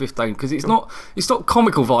away with 15 because it's not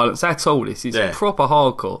comical violence at all. It's proper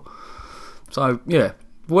hardcore. So yeah,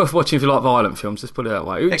 worth watching if you like violent films. Let's put it that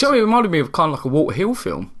way. It reminded me of kind of like a Walter Hill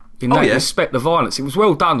film. In that respect, the violence. It was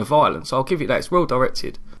well done. The violence. I'll give it that. It's well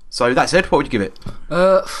directed. So that said, what would you give it?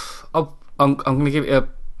 I'm going to give it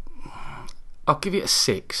I'll give it a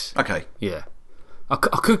 6. Okay. Yeah. I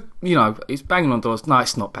could, it's banging on doors. No,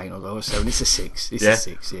 it's not banging on doors. 7. It's a 6. It's a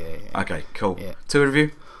 6. Yeah. Okay. Cool. Yeah. 2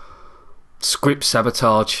 review. Script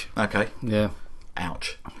sabotage. Okay. Yeah.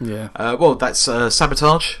 Ouch. Yeah. Well, that's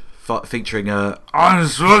Sabotage featuring Arnold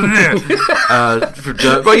Schwarzenegger. From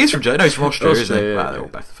well, he's from Germany. No, he's from Austria, isn't he? Yeah, Well, they're all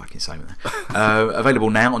both the fucking same. Available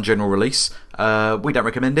now on general release. We don't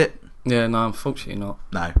recommend it. Yeah, no, unfortunately not.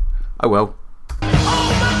 No. Oh well.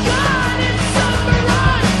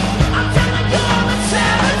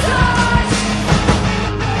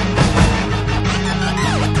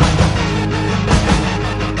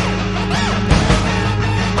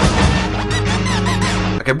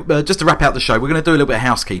 Okay, just to wrap out the show, we're going to do a little bit of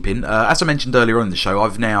housekeeping. As I mentioned earlier on in the show,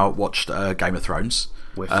 I've now watched Game of Thrones,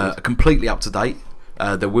 completely up to date.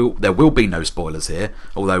 There will be no spoilers here,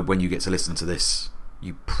 although when you get to listen to this,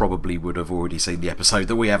 you probably would have already seen the episode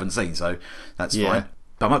that we haven't seen, so that's fine.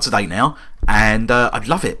 But I'm up to date now, and I'd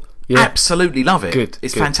love it. Yeah. Absolutely love it. Good.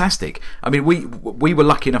 It's fantastic. I mean, we were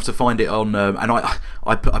lucky enough to find it on, and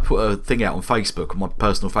I put a thing out on Facebook, on my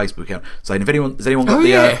personal Facebook account, saying has anyone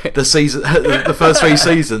got the season, the first 3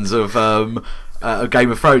 seasons of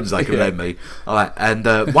Game of Thrones they can lend me. All right, and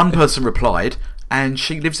one person replied, and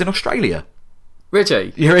she lives in Australia.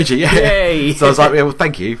 Reggie? Yeah, Reggie, yeah. Yay. So I was like, well,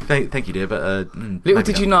 thank you, dear, but little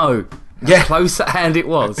did you know. Yeah, close at hand it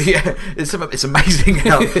was. Yeah, it's amazing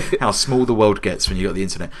how small the world gets when you got the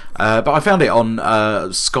internet. But I found it on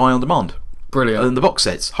Sky on Demand. Brilliant. And the box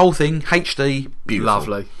sets, whole thing HD, beautiful,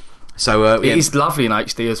 lovely. So it is lovely in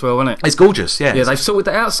HD as well, isn't it? It's gorgeous. Yeah, yeah. They've sorted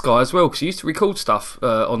that out, Sky, as well, because you used to record stuff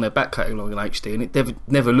on their back catalogue in HD, and it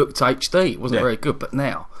never looked HD. It wasn't very good, but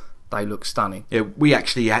now they look stunning. Yeah, we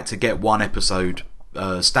actually had to get one episode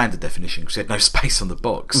standard definition because we had no space on the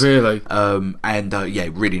box. Really?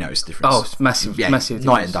 Really noticed the difference. Oh, it's massive, massive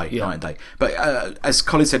night and difference. day, night and day. But as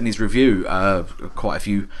Colin said in his review, quite a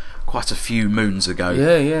few moons ago,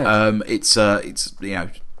 it's it's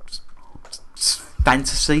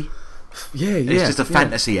fantasy. Yeah, It's just a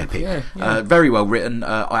fantasy epic. Very well written.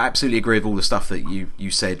 I absolutely agree with all the stuff that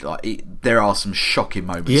you said. Like there are some shocking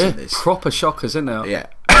moments in this. Proper shockers, isn't there? Yeah,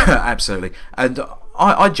 absolutely. And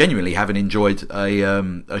I genuinely haven't enjoyed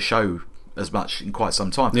a show as much in quite some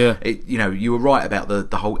time. Yeah, you were right about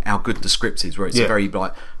the whole how good the script is, where it's a very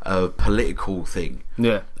political thing.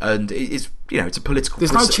 Yeah, and it's it's a political.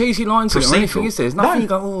 There's no cheesy lines in it or anything, is there? There's nothing No. you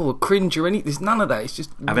go cringe or anything. There's none of that. It's just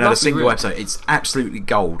Haven't had a single episode. It's absolutely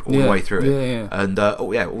gold all the way through it. Yeah. And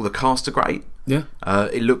all the cast are great. Yeah.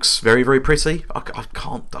 It looks very, very pretty. I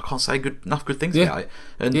can't say enough good things about it.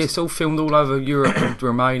 And it's all filmed all over Europe and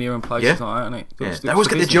Romania and places like that, isn't it? They always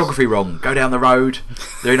get the geography wrong. Go down the road,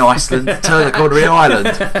 they're in Iceland, turn the corner in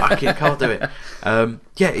Ireland. Fucking can't do it.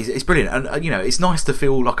 It's brilliant. And it's nice to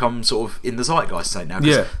feel like I'm sort of in the zeitgeist now.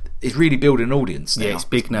 Yeah. It's really building an audience now. Yeah, it's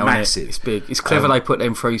big now. Massive. It's big. It's clever they put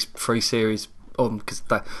them three series on because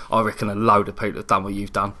I reckon a load of people have done what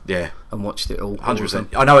you've done. Yeah. And watched it all.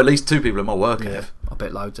 100%. I know at least 2 people at my work have. I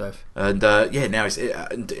bet loads have. And now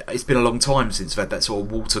it's been a long time since we've had that sort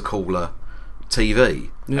of water cooler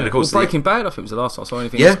TV. Yeah. And of course, Breaking Bad, I think was the last time I saw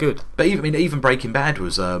anything that's good. But even Breaking Bad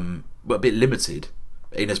was a bit limited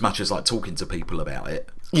in as much as like talking to people about it.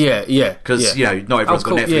 Yeah. Because not everyone's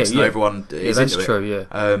got Netflix, not everyone is into it. That's true.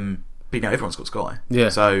 Yeah. But everyone's got Sky. Yeah.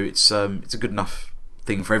 So it's a good enough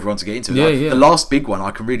thing for everyone to get into. Yeah. The last big one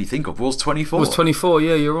I can really think of was 24. Was 24?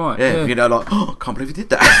 Yeah, you're right. Yeah. I can't believe he did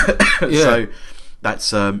that. Yeah. So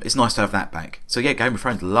that's it's nice to have that back. So yeah, Game of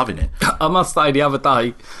Thrones, loving it. I must say, the other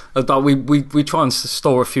day, we try and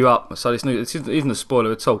store a few up, so it's isn't a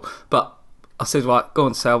spoiler at all. But I said, right, go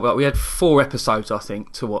on, Sal. We had 4 episodes, I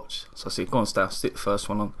think, to watch. So I said, go on, Sal, stick the first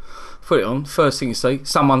one on. Put it on. First thing you see,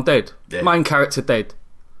 someone dead. Yeah. Main character dead.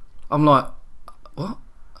 I'm like, what?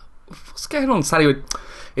 what's going on? Sally went,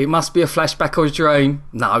 it must be a flashback or a dream.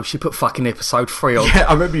 No, she put fucking episode 3 on. Yeah,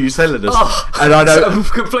 I remember you telling us. Oh, and I know. so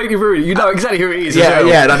completely ruined. You know exactly who it is. Yeah, as well.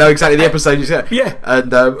 yeah, and I know exactly the episode you said. Yeah.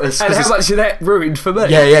 And And how much is that ruined for me?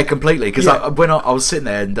 Yeah, completely. Because Yeah. when I was sitting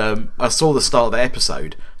there and I saw the start of the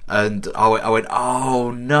episode, and I went,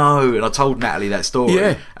 oh no! And I told Natalie that story.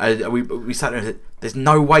 Yeah. And we sat there and said, there's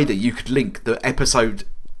no way that you could link the episode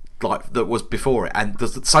like that was before it, and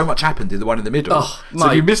there's so much happened in the one in the middle. Oh, so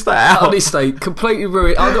mate, you missed that out. Honestly, completely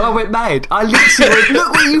ruined. I went mad. I literally went,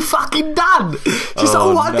 look what you fucking done. Just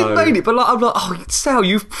I didn't no. mean it, but like I'm like, oh Sal,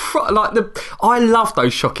 I love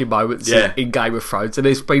those shocking moments Yeah. in Game of Thrones, and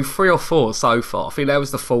there's been 3 or 4 so far. I think that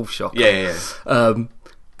was the 4th shock. Yeah.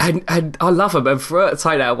 And I love them, and for her to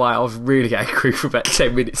take that away, I was really angry for about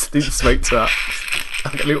 10 minutes. Didn't speak to her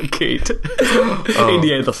like a little kid. In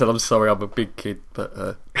the end, I said, I'm sorry, I'm a big kid,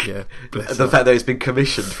 but yeah. Bless The her. fact that it's been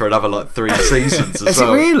commissioned for another like 3 seasons as Is it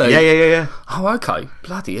well. really? Yeah. Oh, okay.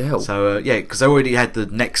 Bloody hell. So because they already had the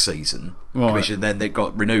next season Right. commissioned, then they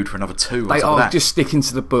got renewed for another 2. They or are that. just sticking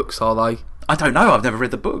to the books, are they? I don't know. I've never read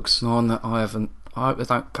the books. No, I haven't. I hope they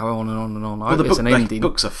don't go on and on and on. I Well, hope there's an ending.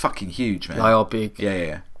 books are fucking huge, man. They are big.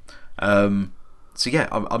 Yeah. So yeah,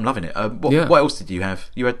 I'm loving it. Yeah. What else did you have?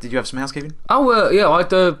 Did you have some housekeeping? Oh, yeah, I'd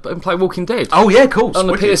play Walking Dead. Oh yeah, cool. On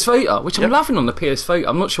the Wicked. PS Vita, which Yep. I'm loving on the PS Vita.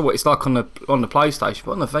 I'm not sure what it's like on the PlayStation,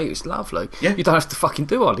 but on the Vita it's lovely. Yeah. You don't have to fucking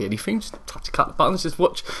do hardly anything. Just touch a couple of buttons, just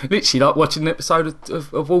watch. Literally like watching an episode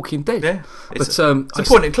of Walking Dead. Yeah, it's But a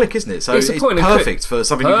point and click, isn't it? So it's a point and perfect click. for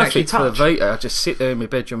something you can actually Perfect for touch. the Vita. I just sit there in my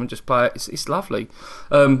bedroom and just play it. It's lovely.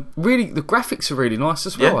 Really, the graphics are really nice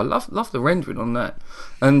as well. Yeah. I love the rendering on that.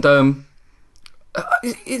 And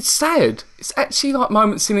it's sad. It's actually like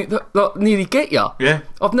moments in it that nearly get you. Yeah.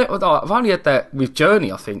 I've only had that with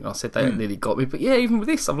Journey, I think. I said that nearly got me, but yeah, even with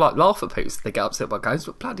this, I'm like laugh at people. They get upset by games,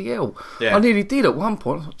 but bloody hell, Yeah. I nearly did at one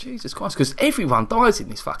point. I thought, Jesus Christ, because everyone dies in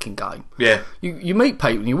this fucking game. Yeah. You meet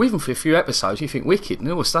people, and you're with them for a few episodes. You think wicked, and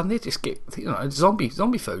all of a sudden they just get zombie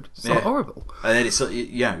food. It's like horrible. And then it's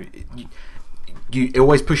it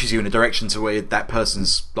always pushes you in a direction to where that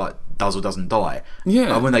person's like does or doesn't die.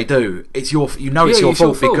 Yeah. And when they do, it's your it's Yeah, your it's your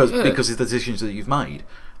fault fault, because of the decisions that you've made.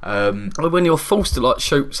 When you're forced to like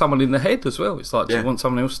shoot someone in the head as well, it's like, do Yeah. you want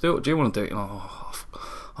someone else to do it? Or do you want to do it? And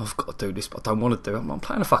I've got to do this, but I don't want to do it. I'm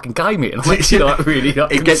playing a fucking game here, and I'm actually like really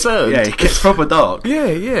like, it gets concerned. it gets proper dark.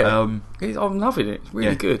 Yeah. Um, I'm loving it. It's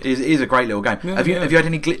really good. It is a great little game. Yeah, have you yeah. had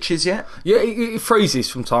any glitches yet? Yeah, it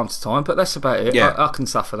freezes from time to time, but that's about it. Yeah. I can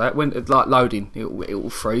suffer that. When like loading, it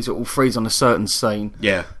will freeze. It will freeze on a certain scene.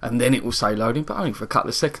 Yeah. And then it will say loading, but only for a couple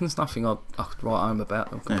of seconds. Nothing I could write home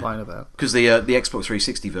about or complain about. Because the Xbox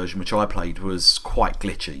 360 version, which I played, was quite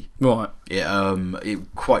glitchy. Right. It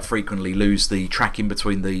quite frequently lose the tracking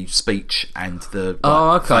between the speech and the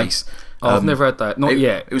Oh, okay. face. Oh, I've never had that. Not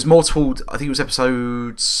yet. It was more toward, I think it was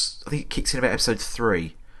episodes. I think it kicks in about episode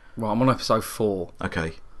 3. Right, I'm on episode 4.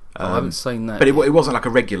 Okay. I haven't seen that. But it wasn't like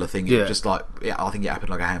a regular thing. It Yeah. was just like, I think it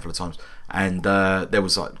happened like a handful of times. And there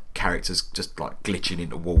was like characters just like glitching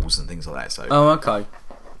into walls and things like that. So, Oh, okay.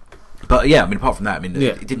 but yeah, I mean, apart from that, I mean, Yeah.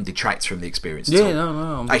 it didn't detract from the experience. At Yeah, all.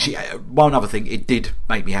 no. Actually, one other thing, it did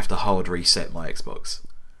make me have to hard reset my Xbox.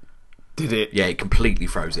 Did it? Yeah, it completely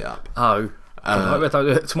froze it up. Oh. I hope I don't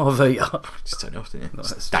do it to my Vita. Just turn it off, didn't you? No,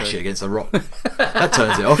 Just that's dash true. it against a rock. That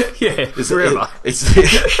turns it off. Yeah, forever. It's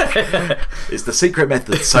the secret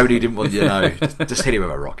method Sony didn't want you to know. Just hit it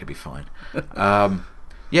with a rock, it'd be fine.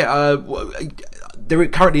 They're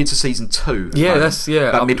currently into season 2. Yeah,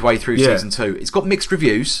 about midway through yeah. season 2. It's got mixed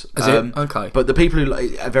reviews. Is it? Okay. But the people who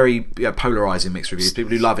are very polarising mixed reviews.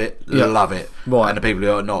 People who love it, Yeah. love it. Right. And the people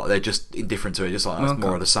who are not, they're just indifferent to it. Just like, oh, it's Okay.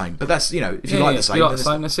 more of the same. But that's, if you Yeah, like the same. you like the then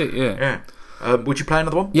same, that's it, yeah. yeah. Would you play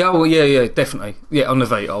another one? Yeah, well, yeah, definitely. Yeah, on the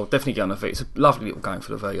Vita. I'll definitely get on the Vita. It's a lovely little game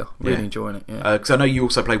for the Vita. Really Yeah. enjoying it, yeah. Because I know you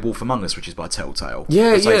also play Wolf Among Us, which is by Telltale.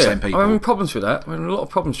 Yeah. Same I'm people. having problems with that. I'm having a lot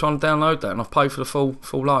of problems trying to download that, and I've paid for the full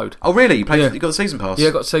load. Oh, really? You Yeah. got the season pass? Yeah,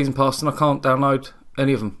 I got season pass, and I can't download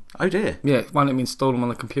any of them. Oh, dear. Yeah, it won't let me install them on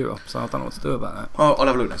the computer, so I don't know what to do about that. Oh, I'll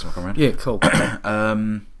have a look next time I come around. Yeah, cool.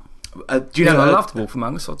 Do you know? I loved Wolf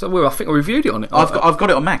Among Us. I think I reviewed it on it. I've got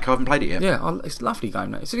it on Mac. I haven't played it yet. Yeah, it's a lovely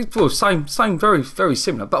game. That it's same, very, very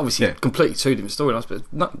similar, but obviously Yeah. completely two different storylines. But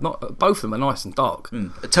not both of them are nice and dark.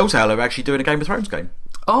 Telltale are actually doing a Game of Thrones game.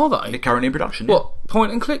 Are They're they? currently in production. What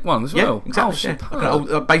point and click one as Yeah, well? exactly. Oh, Yeah.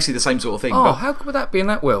 superb. Basically the same sort of thing. Oh, but how good would that be in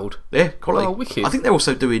that world? yeah, quality. Oh, wicked. I think they're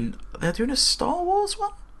also doing. They're doing a Star Wars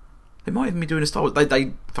one. They might even be doing a Star Wars.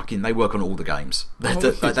 They work on all the games. They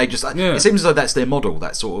just Yeah. It seems as though that's their model,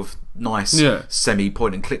 that sort of nice Yeah. semi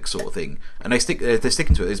point and click sort of thing, and they're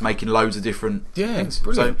sticking to it. Is making loads of different things.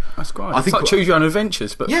 Brilliant. So, That's great. I think it's like choose your own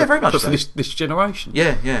adventures, but Yeah, very much but so. for this generation.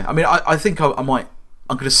 yeah. I mean, I think I'm going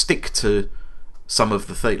to stick to some of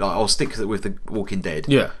the things. Like, I'll stick with the Walking Dead.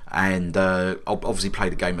 Yeah. And I'll obviously play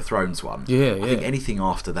the Game of Thrones one. Yeah, I think yeah. anything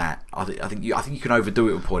after that, I think you can overdo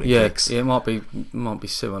it with point and Yeah, clicks. it might be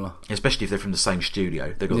similar. Especially if they're from the same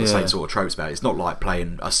studio. They've got the Yeah. same sort of tropes about it. It's not like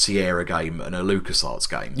playing a Sierra game and a LucasArts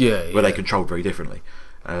game. Yeah, Where they yeah. controlled very differently.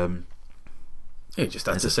 You just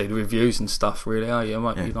have to see the reviews and stuff, really. You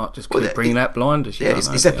might just Well, keep bringing out blinders. You Yeah,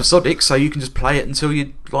 don't it's know. episodic, so you can just play it until you're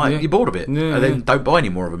bored of it. Yeah, and then yeah. don't buy any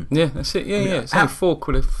more of them. Yeah, that's it. Yeah, it's only £4,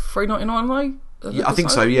 £3.99, Yeah, I think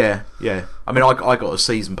so, yeah. I mean, I got a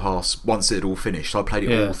season pass once it had all finished. I played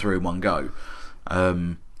it all through in one go.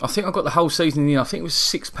 I think I got the whole season in. I think it was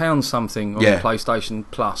 £6 something on Yeah. PlayStation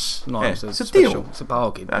Plus. No, Yeah, it's it's a special. deal. It's a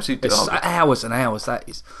bargain. Absolutely It's bargain. hours and hours, that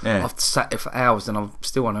is. Yeah. I've sat there for hours and I'm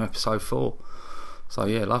still on episode 4. So,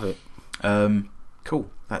 yeah, love it. Cool,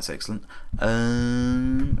 that's excellent.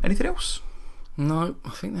 Anything else? No, I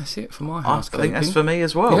think that's it for my I housekeeping. think that's for me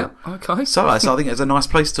as well. Yeah, okay. So I think it's a nice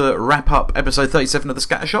place to wrap up episode 37 of the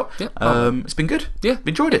Scattershot. Yeah. It's been good. Yeah,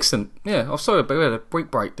 Enjoyed it. excellent. Yeah, I'm sorry, but we had a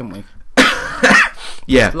break, didn't we?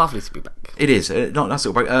 Yeah, Lovely to be back. it is. Not nice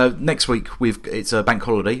little break. Next week it's a bank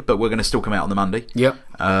holiday, but we're going to still come out on the Monday. Yep.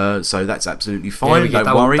 So that's absolutely Yeah, fine. we get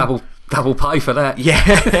Don't worry. double pay for that.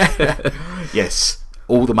 Yeah. Yes.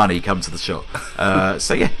 All the money comes to the shop.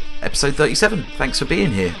 So yeah, episode 37. Thanks for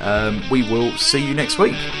being here. We will see you next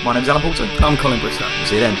week. My name's Alan Poulton. I'm Colin Bristow.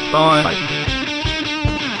 See you then. Bye. Bye.